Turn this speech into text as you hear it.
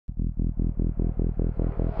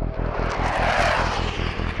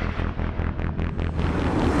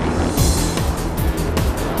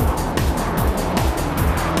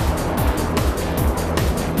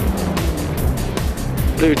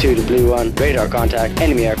Blue 2 to Blue 1, radar contact,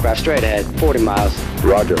 enemy aircraft straight ahead, 40 miles.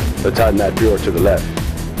 Roger. Let's tighten that fjord to the left.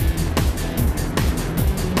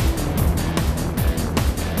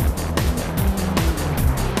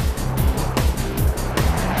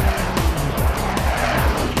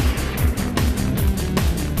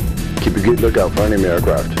 Keep a good lookout for enemy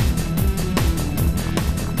aircraft.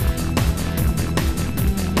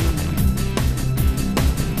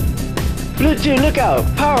 Blue 2, look out!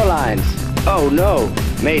 Power lines! Oh no!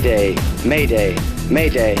 Mayday! Mayday!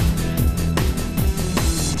 Mayday!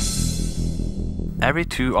 Every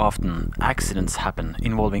too often, accidents happen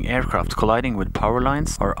involving aircraft colliding with power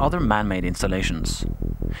lines or other man-made installations.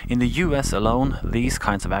 In the US alone, these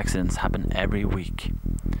kinds of accidents happen every week.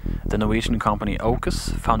 The Norwegian company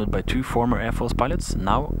AUKUS, founded by two former Air Force pilots,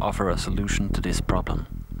 now offer a solution to this problem.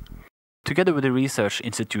 Together with the research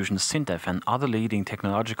institution SINTEF and other leading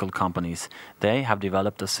technological companies, they have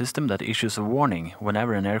developed a system that issues a warning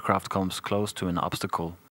whenever an aircraft comes close to an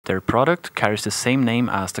obstacle. Their product carries the same name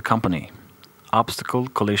as the company: Obstacle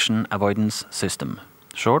Collision Avoidance System,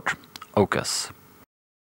 short AUKUS.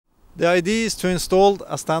 The idea is to install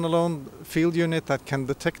a standalone field unit that can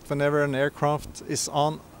detect whenever an aircraft is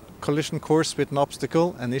on collision course with an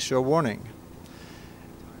obstacle and issue a warning.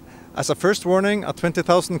 As a first warning, a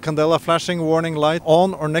 20,000 candela flashing warning light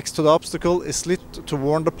on or next to the obstacle is lit to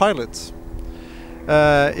warn the pilot.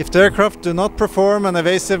 If the aircraft do not perform an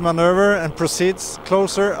evasive maneuver and proceeds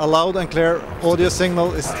closer, a loud and clear audio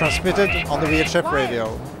signal is transmitted on the VHF radio,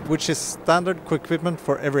 which is standard equipment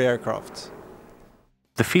for every aircraft.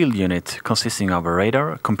 The field unit, consisting of a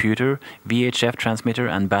radar, computer, VHF transmitter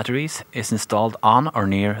and batteries, is installed on or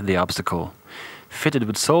near the obstacle. Fitted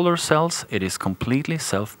with solar cells, it is completely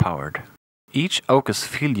self-powered. Each AUKUS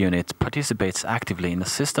field unit participates actively in a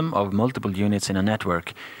system of multiple units in a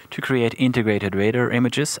network to create integrated radar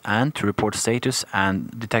images and to report status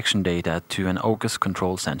and detection data to an AUKUS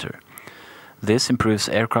control center. This improves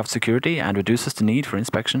aircraft security and reduces the need for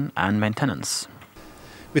inspection and maintenance.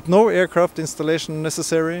 With no aircraft installation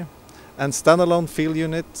necessary and standalone field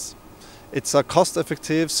units, it's a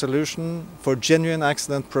cost-effective solution for genuine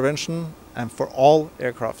accident prevention and for all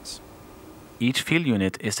aircraft. Each field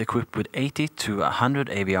unit is equipped with 80 to 100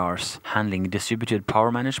 AVRs, handling distributed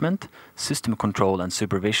power management, system control and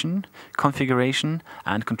supervision, configuration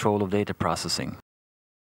and control of data processing.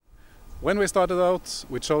 When we started out,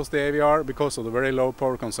 we chose the AVR because of the very low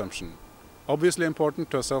power consumption. Obviously important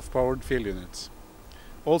to a self-powered field unit.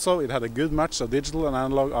 Also, it had a good match of digital and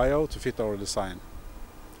analog I/O to fit our design.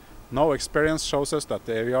 Now experience shows us that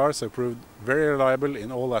the AVRs have proved very reliable in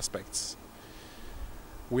all aspects.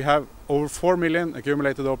 We have over 4 million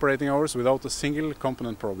accumulated operating hours without a single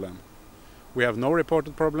component problem. We have no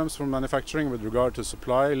reported problems from manufacturing with regard to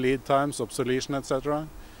supply, lead times, obsolescence, etc.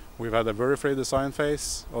 We've had a very free design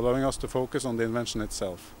phase, allowing us to focus on the invention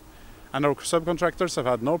itself. And our subcontractors have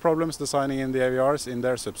had no problems designing in the AVRs in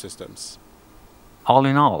their subsystems. All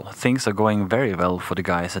in all, things are going very well for the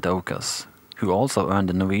guys at AUKUS, who also earned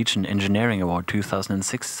the Norwegian Engineering Award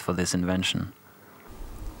 2006 for this invention.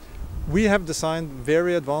 We have designed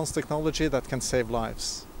very advanced technology that can save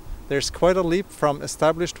lives. There's quite a leap from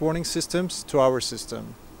established warning systems to our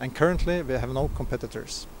system, and currently we have no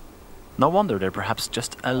competitors. No wonder they're perhaps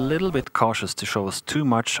just a little bit cautious to show us too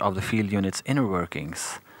much of the field unit's inner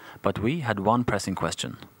workings. But we had one pressing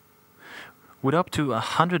question. With up to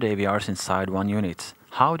 100 AVRs inside one unit,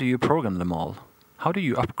 how do you program them all? How do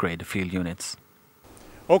you upgrade the field units?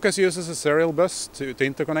 AUKUS uses a serial bus to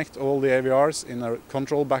interconnect all the AVRs in a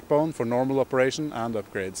control backbone for normal operation and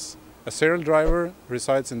upgrades. A serial driver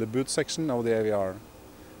resides in the boot section of the AVR.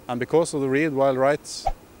 And because of the read while write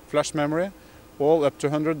flash memory, all up to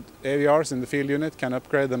 100 AVRs in the field unit can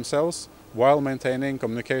upgrade themselves while maintaining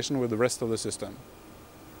communication with the rest of the system.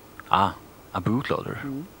 Ah, a bootloader.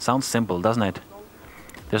 Sounds simple, doesn't it?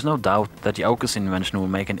 There's no doubt that the AUKUS invention will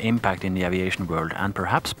make an impact in the aviation world and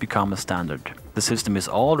perhaps become a standard. The system is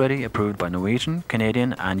already approved by Norwegian,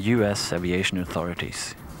 Canadian and US aviation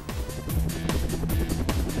authorities.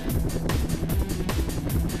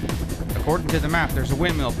 According to the map, there's a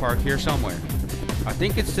windmill park here somewhere. I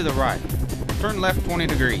think it's to the right. Turn left 20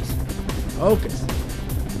 degrees. AUKUS.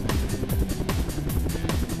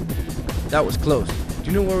 That was close. Do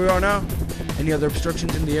you know where we are now? Any other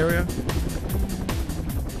obstructions in the area?